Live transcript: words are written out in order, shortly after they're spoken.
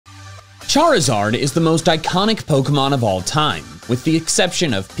Charizard is the most iconic Pokemon of all time, with the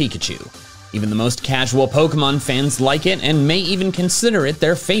exception of Pikachu. Even the most casual Pokemon fans like it and may even consider it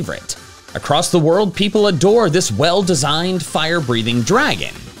their favorite. Across the world, people adore this well-designed, fire-breathing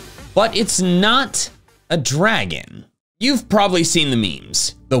dragon. But it's not a dragon. You've probably seen the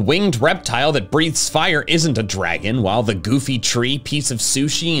memes. The winged reptile that breathes fire isn't a dragon, while the goofy tree, piece of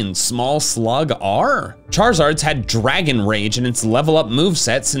sushi, and small slug are. Charizard's had Dragon Rage in its level up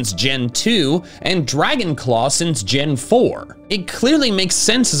moveset since Gen 2, and Dragon Claw since Gen 4. It clearly makes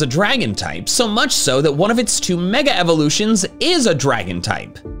sense as a dragon type, so much so that one of its 2 Mega Evolutions is a dragon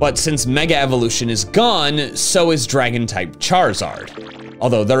type. But since Mega Evolution is gone, so is dragon type Charizard.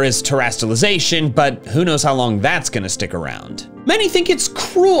 Although there is terrestrialization, but who knows how long that's gonna stick around. Many think it's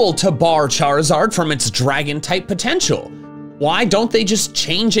cruel to bar Charizard from its dragon-type potential. Why don't they just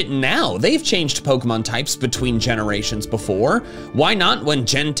change it now? They've changed Pokemon types between generations before. Why not, when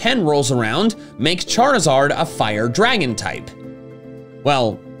Gen 10 rolls around, make Charizard a fire dragon type?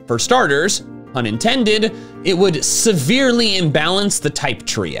 Well, for starters, pun intended, it would severely imbalance the type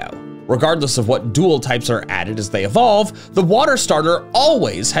trio. Regardless of what dual types are added as they evolve, the water starter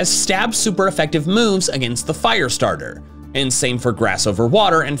always has stab super effective moves against the fire starter, and same for grass over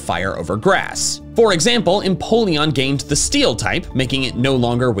water and fire over grass. For example, Empoleon gained the steel type, making it no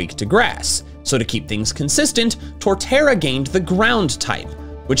longer weak to grass. So to keep things consistent, Torterra gained the ground type,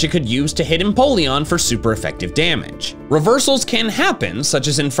 which it could use to hit Empoleon for super effective damage. Reversals can happen, such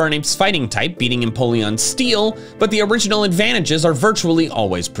as Infernape's fighting type beating Empoleon's steel, but the original advantages are virtually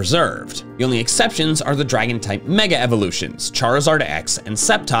always preserved. The only exceptions are the dragon type Mega Evolutions, Charizard X and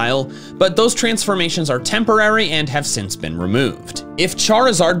Sceptile, but those transformations are temporary and have since been removed. If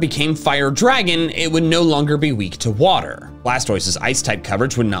Charizard became Fire Dragon, it would no longer be weak to water. Blastoise's Ice-type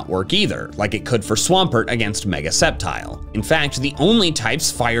coverage would not work either, like it could for Swampert against Mega Sceptile. In fact, the only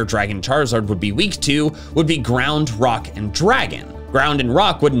types Fire Dragon Charizard would be weak to would be Ground, Rock, and Dragon. Ground and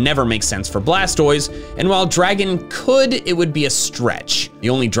Rock would never make sense for Blastoise, and while Dragon could, it would be a stretch.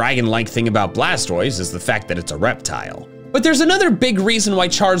 The only dragon-like thing about Blastoise is the fact that it's a reptile. But there's another big reason why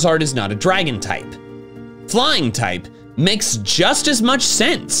Charizard is not a dragon type. Flying type makes just as much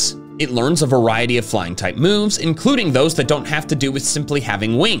sense. It learns a variety of flying type moves, including those that don't have to do with simply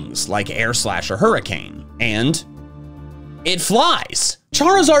having wings, like Air Slash or Hurricane. And it flies.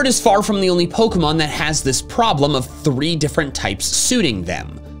 Charizard is far from the only Pokemon that has this problem of 3 different types suiting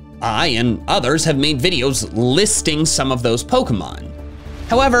them. I and others have made videos listing some of those Pokemon.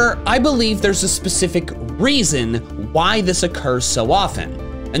 However, I believe there's a specific reason why this occurs so often,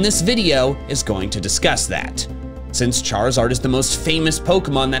 and this video is going to discuss that. Since Charizard is the most famous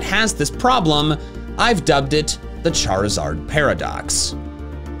Pokemon that has this problem, I've dubbed it the Charizard Paradox.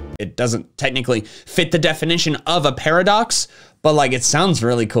 It doesn't technically fit the definition of a paradox, but like it sounds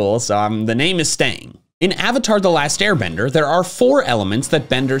really cool, so the name is staying. In Avatar: The Last Airbender, there are 4 elements that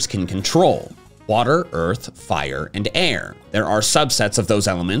benders can control: water, earth, fire, and air. There are subsets of those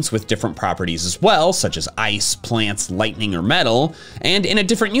elements with different properties as well, such as ice, plants, lightning, or metal, and in a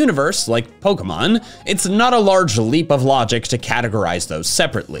different universe, like Pokemon, it's not a large leap of logic to categorize those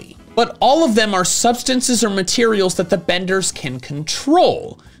separately. But all of them are substances or materials that the benders can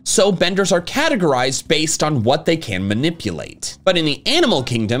control, so benders are categorized based on what they can manipulate. But in the animal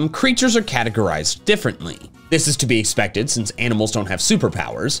kingdom, creatures are categorized differently. This is to be expected since animals don't have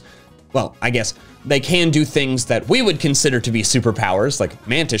superpowers. Well, I guess they can do things that we would consider to be superpowers, like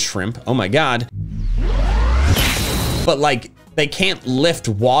mantis shrimp, oh my god. But like, they can't lift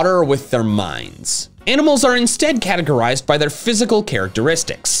water with their minds. Animals are instead categorized by their physical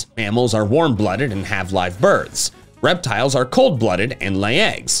characteristics. Mammals are warm-blooded and have live births. Reptiles are cold-blooded and lay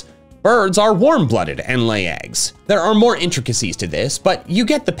eggs. Birds are warm-blooded and lay eggs. There are more intricacies to this, but you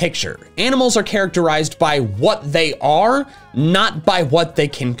get the picture. Animals are characterized by what they are, not by what they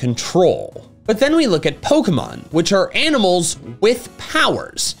can control. But then we look at Pokemon, which are animals with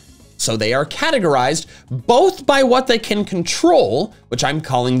powers. So they are categorized both by what they can control, which I'm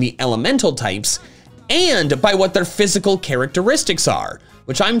calling the elemental types, and by what their physical characteristics are,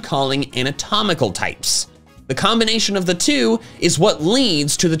 which I'm calling anatomical types. The combination of the two is what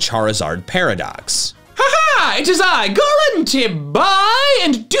leads to the Charizard Paradox. Haha, it is I, Guarantee Boy,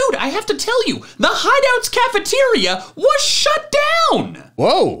 and dude, I have to tell you, the Hideout's cafeteria was shut down!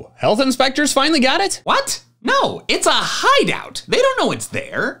 Whoa, health inspectors finally got it? What? No, it's a hideout. They don't know it's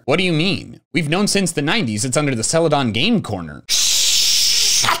there. What do you mean? We've known since the 90s it's under the Celadon Game Corner.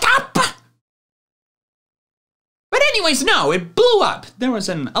 Shut up! But anyways, no, it blew up. There was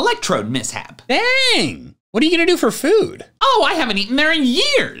an electrode mishap. Dang! What are you gonna do for food? Oh, I haven't eaten there in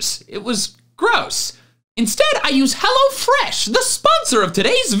years. It was gross. Instead, I use HelloFresh, the sponsor of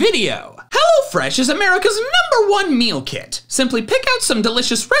today's video. HelloFresh is America's #1 meal kit. Simply pick out some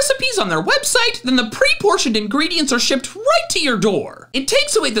delicious recipes on their website, then the pre-portioned ingredients are shipped right to your door. It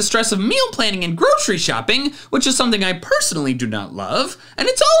takes away the stress of meal planning and grocery shopping, which is something I personally do not love, and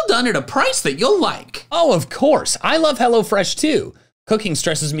it's all done at a price that you'll like. Oh, of course. I love HelloFresh too. Cooking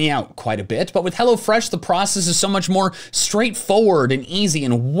stresses me out quite a bit, but with HelloFresh, the process is so much more straightforward and easy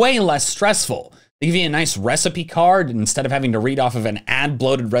and way less stressful. They give you a nice recipe card instead of having to read off of an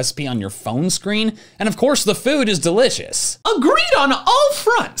ad-bloated recipe on your phone screen. And of course, the food is delicious. Agreed on all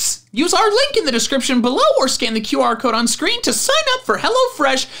fronts. Use our link in the description below or scan the QR code on screen to sign up for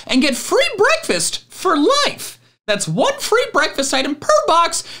HelloFresh and get free breakfast for life. That's one free breakfast item per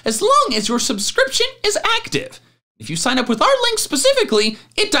box as long as your subscription is active. If you sign up with our link specifically,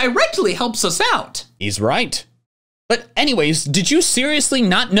 it directly helps us out. He's right. But anyways, did you seriously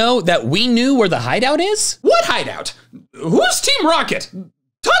not know that we knew where the hideout is? What hideout? Who's Team Rocket?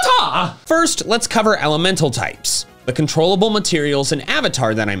 Ta-ta! First, let's cover elemental types. The controllable materials in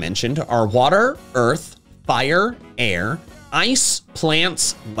Avatar that I mentioned are water, earth, fire, air, ice,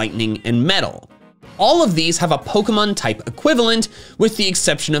 plants, lightning, and metal. All of these have a Pokemon type equivalent, with the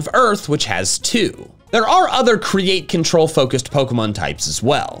exception of Earth, which has 2. There are other create control focused Pokemon types as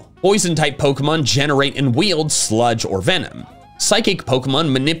well. Poison type Pokemon generate and wield sludge or venom. Psychic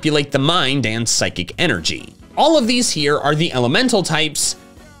Pokemon manipulate the mind and psychic energy. All of these here are the elemental types,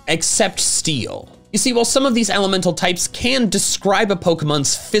 except Steel. You see, while some of these elemental types can describe a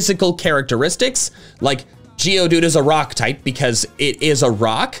Pokemon's physical characteristics, like Geodude is a rock type because it is a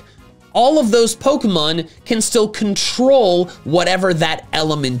rock, all of those Pokemon can still control whatever that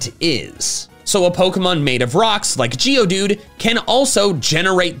element is. So a Pokemon made of rocks, like Geodude, can also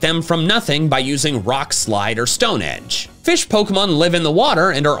generate them from nothing by using Rock Slide or Stone Edge. Fish Pokemon live in the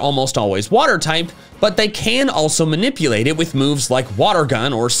water and are almost always water type, but they can also manipulate it with moves like Water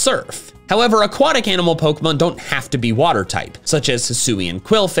Gun or Surf. However, aquatic animal Pokemon don't have to be water type, such as Hisuian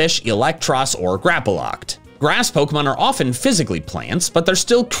Quillfish, Electros, or Grapploct. Grass Pokemon are often physically plants, but they're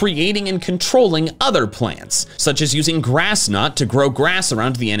still creating and controlling other plants, such as using Grass Knot to grow grass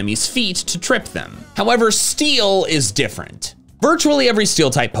around the enemy's feet to trip them. However, Steel is different. Virtually every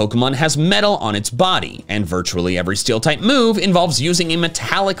Steel-type Pokemon has metal on its body, and virtually every Steel-type move involves using a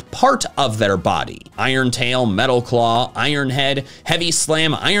metallic part of their body. Iron Tail, Metal Claw, Iron Head, Heavy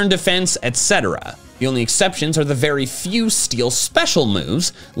Slam, Iron Defense, etc. The only exceptions are the very few Steel special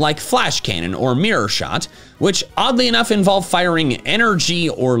moves, like Flash Cannon or Mirror Shot, which oddly enough involve firing energy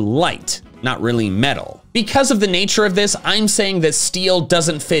or light, not really metal. Because of the nature of this, I'm saying that Steel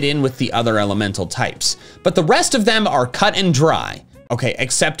doesn't fit in with the other elemental types, but the rest of them are cut and dry. Okay,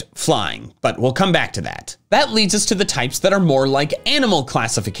 except flying, but we'll come back to that. That leads us to the types that are more like animal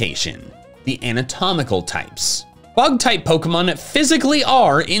classification, the anatomical types. Bug-type Pokemon physically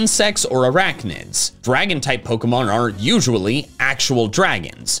are insects or arachnids. Dragon-type Pokemon are usually actual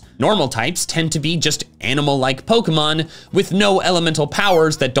dragons. Normal types tend to be just animal-like Pokemon with no elemental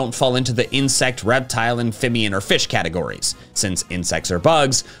powers that don't fall into the insect, reptile, amphibian, or fish categories, since insects are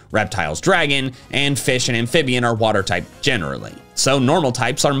bugs, reptiles dragon, and fish and amphibian are water-type generally. So normal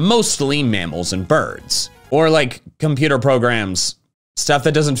types are mostly mammals and birds. Or like computer programs, stuff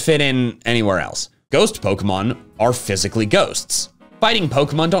that doesn't fit in anywhere else. Ghost Pokemon are physically ghosts. Fighting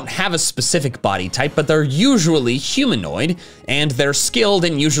Pokemon don't have a specific body type, but they're usually humanoid, and they're skilled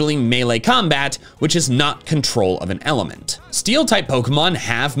in usually melee combat, which is not control of an element. Steel-type Pokemon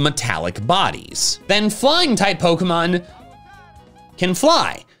have metallic bodies. Then Flying-type Pokemon can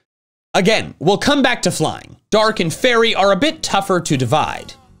fly. Again, we'll come back to flying. Dark and Fairy are a bit tougher to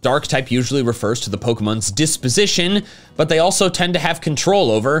divide. Dark type usually refers to the Pokemon's disposition, but they also tend to have control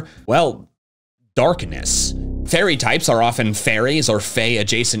over, well, darkness. Fairy types are often fairies or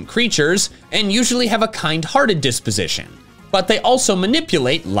fae-adjacent creatures and usually have a kind-hearted disposition, but they also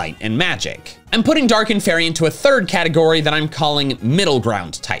manipulate light and magic. I'm putting Dark and Fairy into a third category that I'm calling middle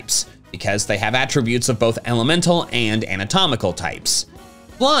ground types, because they have attributes of both elemental and anatomical types.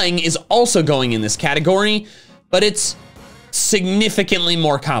 Flying is also going in this category, but it's significantly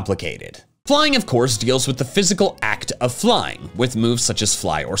more complicated. Flying, of course, deals with the physical act of flying, with moves such as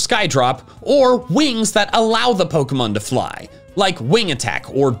Fly or Skydrop, or wings that allow the Pokemon to fly, like Wing Attack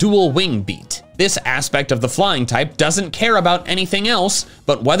or Dual Wing Beat. This aspect of the flying type doesn't care about anything else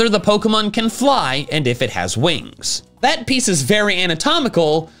but whether the Pokemon can fly and if it has wings. That piece is very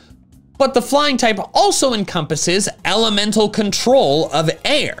anatomical, but the flying type also encompasses elemental control of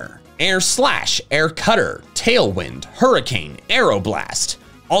air. Air Slash, Air Cutter, Tailwind, Hurricane, Aeroblast.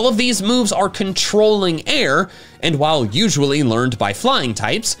 All of these moves are controlling air, and while usually learned by flying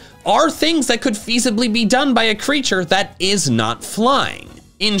types, are things that could feasibly be done by a creature that is not flying.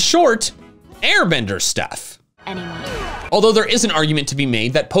 In short, airbender stuff. Anyone. Although there is an argument to be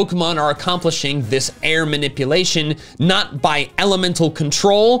made that Pokemon are accomplishing this air manipulation not by elemental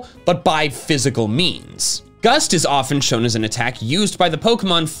control, but by physical means. Gust is often shown as an attack used by the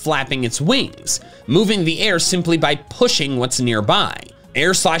Pokemon flapping its wings, moving the air simply by pushing what's nearby.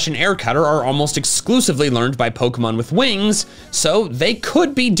 Air Slash and Air Cutter are almost exclusively learned by Pokemon with wings, so they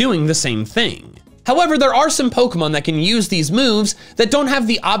could be doing the same thing. However, there are some Pokemon that can use these moves that don't have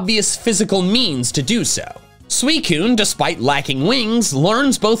the obvious physical means to do so. Suicune, despite lacking wings,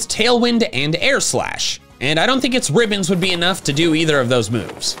 learns both Tailwind and Air Slash, and I don't think its ribbons would be enough to do either of those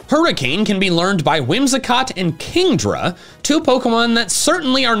moves. Hurricane can be learned by Whimsicott and Kingdra, two Pokemon that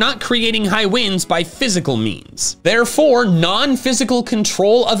certainly are not creating high winds by physical means. Therefore, non-physical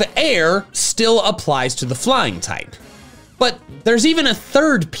control of air still applies to the flying type. But there's even a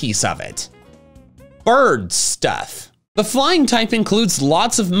third piece of it. Bird stuff. The flying type includes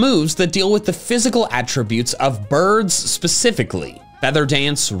lots of moves that deal with the physical attributes of birds specifically. Feather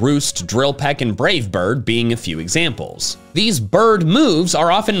Dance, Roost, Drill Peck, and Brave Bird being a few examples. These bird moves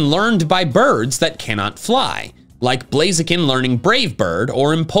are often learned by birds that cannot fly, like Blaziken learning Brave Bird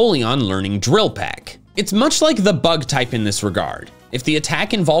or Empoleon learning Drill Peck. It's much like the bug type in this regard. If the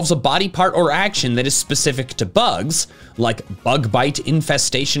attack involves a body part or action that is specific to bugs, like Bug Bite,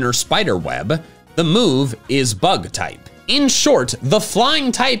 Infestation, or Spider Web, the move is bug type. In short, the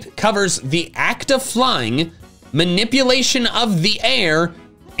flying type covers the act of flying, manipulation of the air,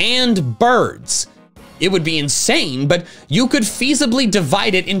 and birds. It would be insane, but you could feasibly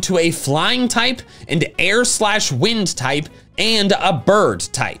divide it into a flying type, an air/wind type, and a bird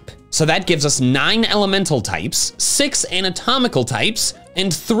type. So that gives us 9 elemental types, 6 anatomical types,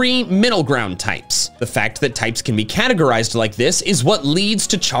 and 3 middle ground types. The fact that types can be categorized like this is what leads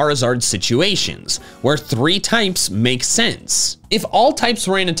to Charizard situations, where 3 types make sense. If all types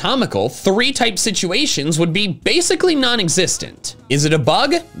were anatomical, 3 type situations would be basically non-existent. Is it a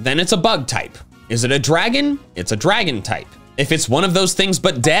bug? Then it's a bug type. Is it a dragon? It's a dragon type. If it's one of those things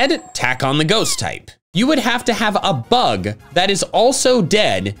but dead, tack on the ghost type. You would have to have a bug that is also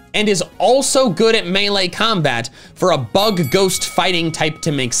dead and is also good at melee combat for a bug ghost fighting type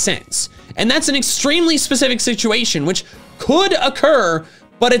to make sense. And that's an extremely specific situation which could occur,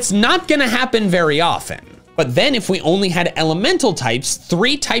 but it's not gonna happen very often. But then if we only had elemental types,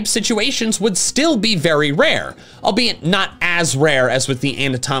 3 type situations would still be very rare, albeit not as rare as with the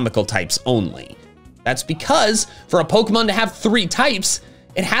anatomical types only. That's because for a Pokemon to have 3 types,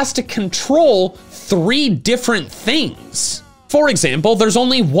 it has to control 3 different things. For example, there's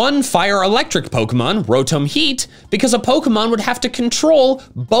only one fire electric Pokemon, Rotom Heat, because a Pokemon would have to control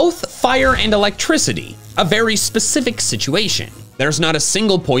both fire and electricity, a very specific situation. There's not a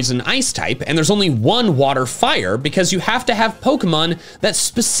single poison ice type, and there's only one water fire because you have to have Pokemon that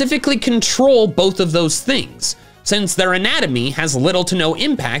specifically control both of those things, since their anatomy has little to no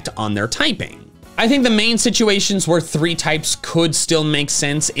impact on their typing. I think the main situations where 3 types could still make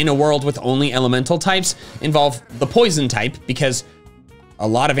sense in a world with only elemental types involve the poison type, because a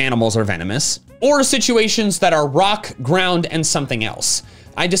lot of animals are venomous, or situations that are rock, ground, and something else.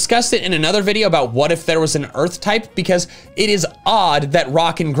 I discussed it in another video about what if there was an earth type, because it is odd that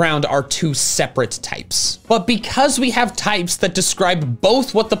rock and ground are 2 separate types. But because we have types that describe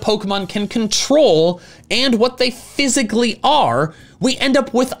both what the Pokemon can control and what they physically are, we end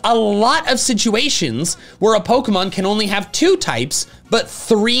up with a lot of situations where a Pokemon can only have 2 types, but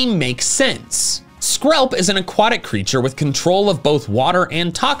 3 make sense. Skrelp is an aquatic creature with control of both water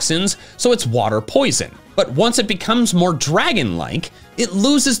and toxins, so it's water poison. But once it becomes more dragon-like, it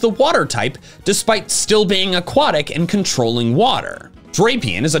loses the water type despite still being aquatic and controlling water.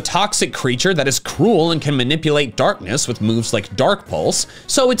 Drapion is a toxic creature that is cruel and can manipulate darkness with moves like Dark Pulse,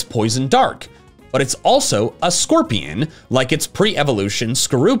 so it's poison dark. But it's also a scorpion, like its pre-evolution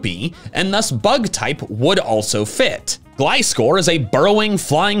Skorupi, and thus bug type would also fit. Gliscor is a burrowing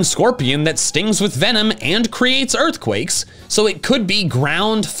flying scorpion that stings with venom and creates earthquakes, so it could be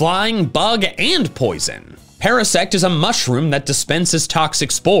ground, flying, bug, and poison. Parasect is a mushroom that dispenses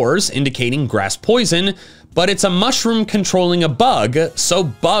toxic spores, indicating grass poison, but it's a mushroom controlling a bug, so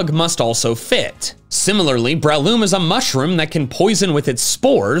bug must also fit. Similarly, Breloom is a mushroom that can poison with its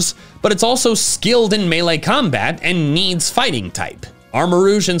spores, but it's also skilled in melee combat and needs fighting type.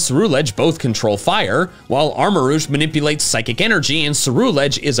 Armarouge and Cerulege both control fire, while Armarouge manipulates psychic energy and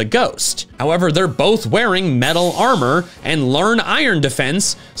Cerulege is a ghost. However, they're both wearing metal armor and learn iron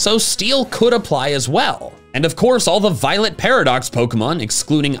defense, so steel could apply as well. And of course, all the Violet Paradox Pokemon,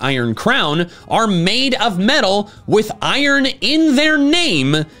 excluding Iron Crown, are made of metal with iron in their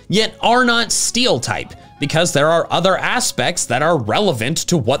name, yet are not steel type, because there are other aspects that are relevant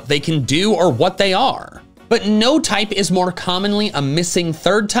to what they can do or what they are. But no type is more commonly a missing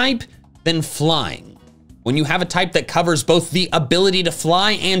third type than flying. When you have a type that covers both the ability to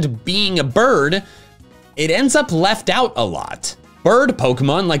fly and being a bird, it ends up left out a lot. Bird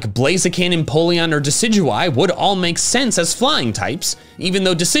Pokemon like Blaziken, Empoleon, or Decidueye would all make sense as flying types, even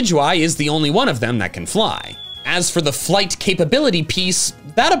though Decidueye is the only one of them that can fly. As for the flight capability piece,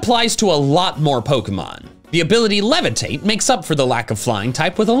 that applies to a lot more Pokemon. The ability Levitate makes up for the lack of flying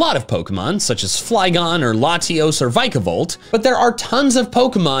type with a lot of Pokemon, such as Flygon or Latios or Vikavolt, but there are tons of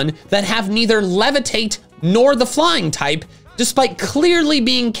Pokemon that have neither Levitate nor the flying type, despite clearly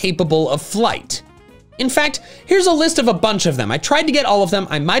being capable of flight. In fact, here's a list of a bunch of them. I tried to get all of them,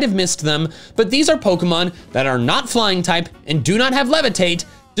 I might have missed them, but these are Pokemon that are not flying type and do not have Levitate,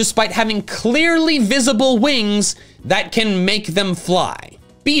 despite having clearly visible wings that can make them fly.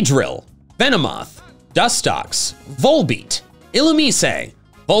 Beedrill, Venomoth, Dustox, Volbeat, Illumise,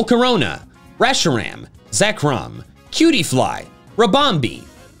 Volcarona, Reshiram, Zekrom, Cutiefly, Rabombi,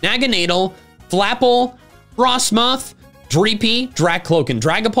 Naganadel, Flapple, Frostmoth, Dreepy, Dracloak, and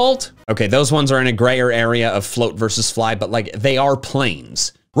Dragapult. Okay, those ones are in a grayer area of float versus fly, but like they are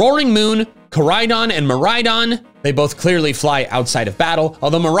planes. Roaring Moon, Koraidon, and Miraidon, they both clearly fly outside of battle,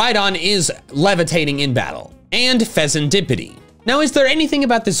 although Miraidon is levitating in battle. And Fezandipiti. Now, is there anything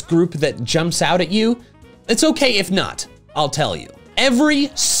about this group that jumps out at you? It's okay if not, I'll tell you.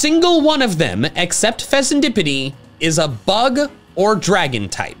 Every single one of them, except Fezandipiti, is a bug or dragon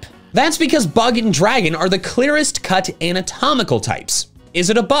type. That's because bug and dragon are the clearest cut anatomical types. Is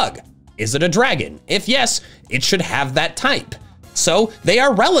it a bug? Is it a dragon? If yes, it should have that type. So they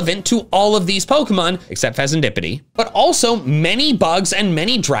are relevant to all of these Pokemon, except Fezandipiti, but also many bugs and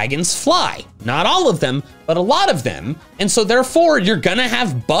many dragons fly. Not all of them, but a lot of them. And so therefore, you're gonna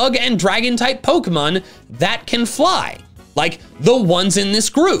have bug and dragon type Pokemon that can fly, like the ones in this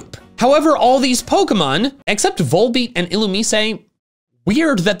group. However, all these Pokemon, except Volbeat and Illumise,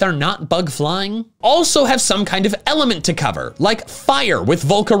 weird that they're not bug flying, also have some kind of element to cover, like fire with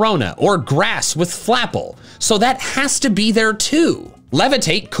Volcarona or grass with Flapple, so that has to be there too.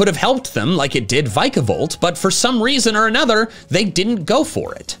 Levitate could have helped them like it did Vikavolt, but for some reason or another, they didn't go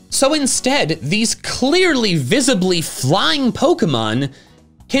for it. So instead, these clearly visibly flying Pokemon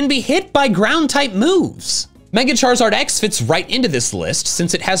can be hit by ground type moves. Mega Charizard X fits right into this list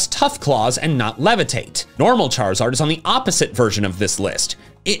since it has Tough Claws and not Levitate. Normal Charizard is on the opposite version of this list.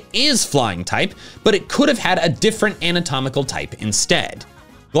 It is flying type, but it could have had a different anatomical type instead.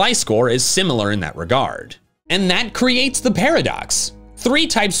 Gliscor is similar in that regard. And that creates the paradox. 3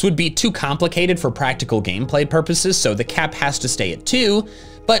 types would be too complicated for practical gameplay purposes, so the cap has to stay at 2,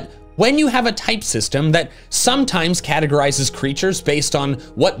 but when you have a type system that sometimes categorizes creatures based on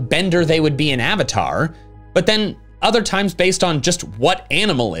what bender they would be in Avatar, but then other times based on just what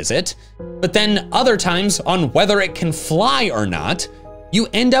animal is it, but then other times on whether it can fly or not, you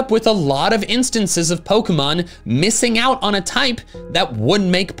end up with a lot of instances of Pokemon missing out on a type that would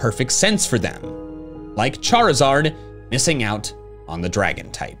make perfect sense for them. Like Charizard missing out on the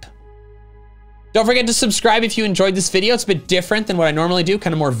dragon type. Don't forget to subscribe if you enjoyed this video. It's a bit different than what I normally do,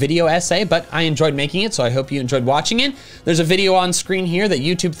 kind of more video essay, but I enjoyed making it, so I hope you enjoyed watching it. There's a video on screen here that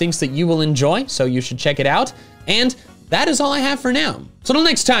YouTube thinks that you will enjoy, so you should check it out. And that is all I have for now. So until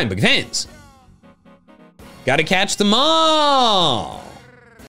next time, big fans, gotta catch them all.